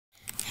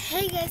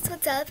Hey guys,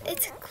 what's up?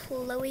 It's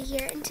Chloe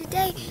here, and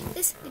today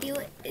this video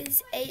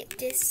is a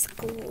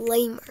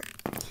disclaimer.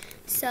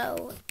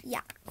 So,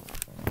 yeah.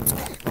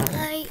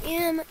 I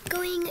am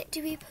going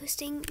to be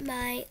posting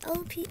my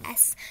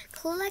LPS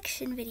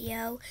collection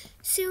video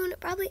soon,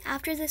 probably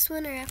after this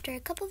one or after a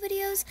couple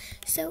videos.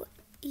 So,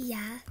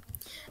 yeah.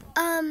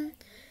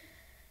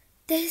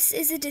 This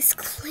is a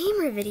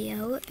disclaimer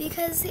video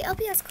because the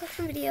LPS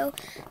collection video,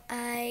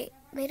 I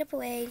made up a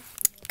way.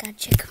 Gotta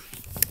check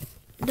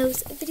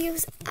those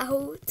videos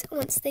out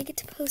once they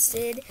get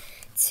posted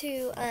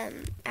to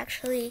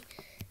actually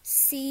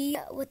see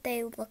what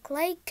they look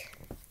like.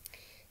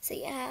 So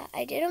yeah,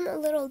 I did them a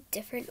little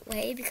different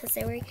way because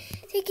they were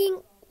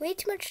taking way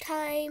too much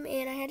time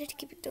and I had to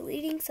keep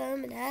deleting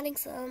some and adding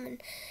some,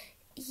 and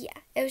yeah,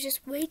 it was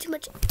just way too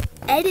much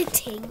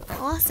editing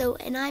also,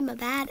 and I'm a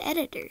bad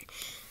editor.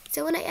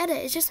 So when I edit,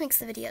 it just makes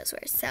the videos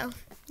worse. So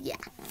yeah.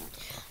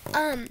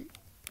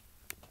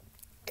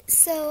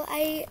 So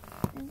I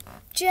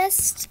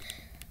just,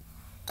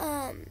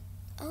 oh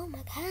my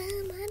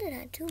god, why did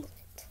I do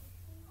it?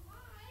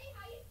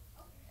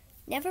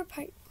 Never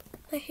part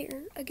my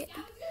hair again.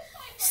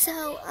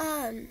 So,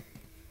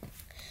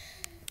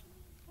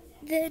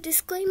 the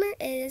disclaimer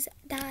is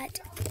that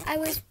I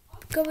was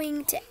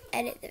going to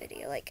edit the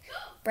video, like,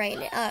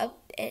 brighten it up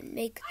and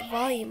make the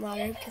volume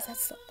louder because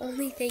that's the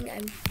only thing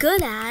I'm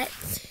good at.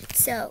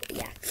 So,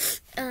 yeah,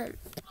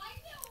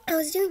 I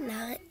was doing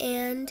that,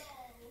 and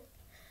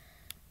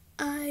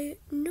I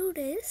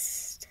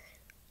noticed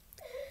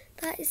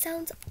that it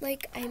sounds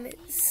like I'm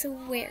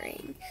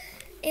swearing.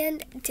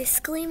 And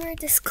disclaimer,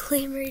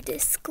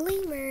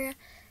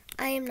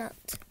 I am not.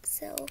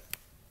 So,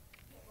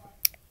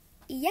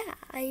 yeah,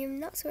 I am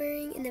not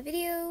swearing in the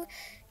video.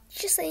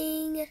 Just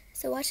saying.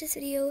 So watch this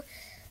video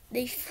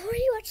before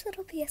you watch the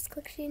LPS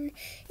collection.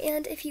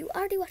 And if you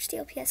already watched the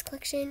LPS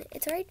collection,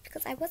 it's alright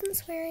because I wasn't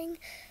swearing.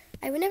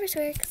 I would never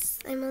swear because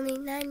I'm only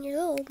 9 years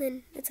old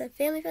and it's a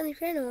family-friendly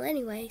channel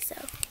anyway, so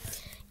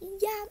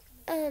yeah,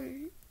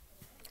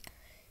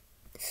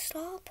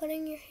 stop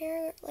putting your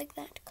hair like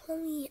that,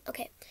 Chloe.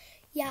 Okay,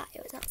 yeah,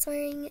 it was not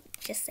swearing,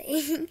 just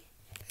saying.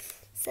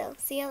 So,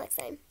 see you next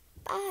time.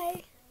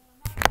 Bye.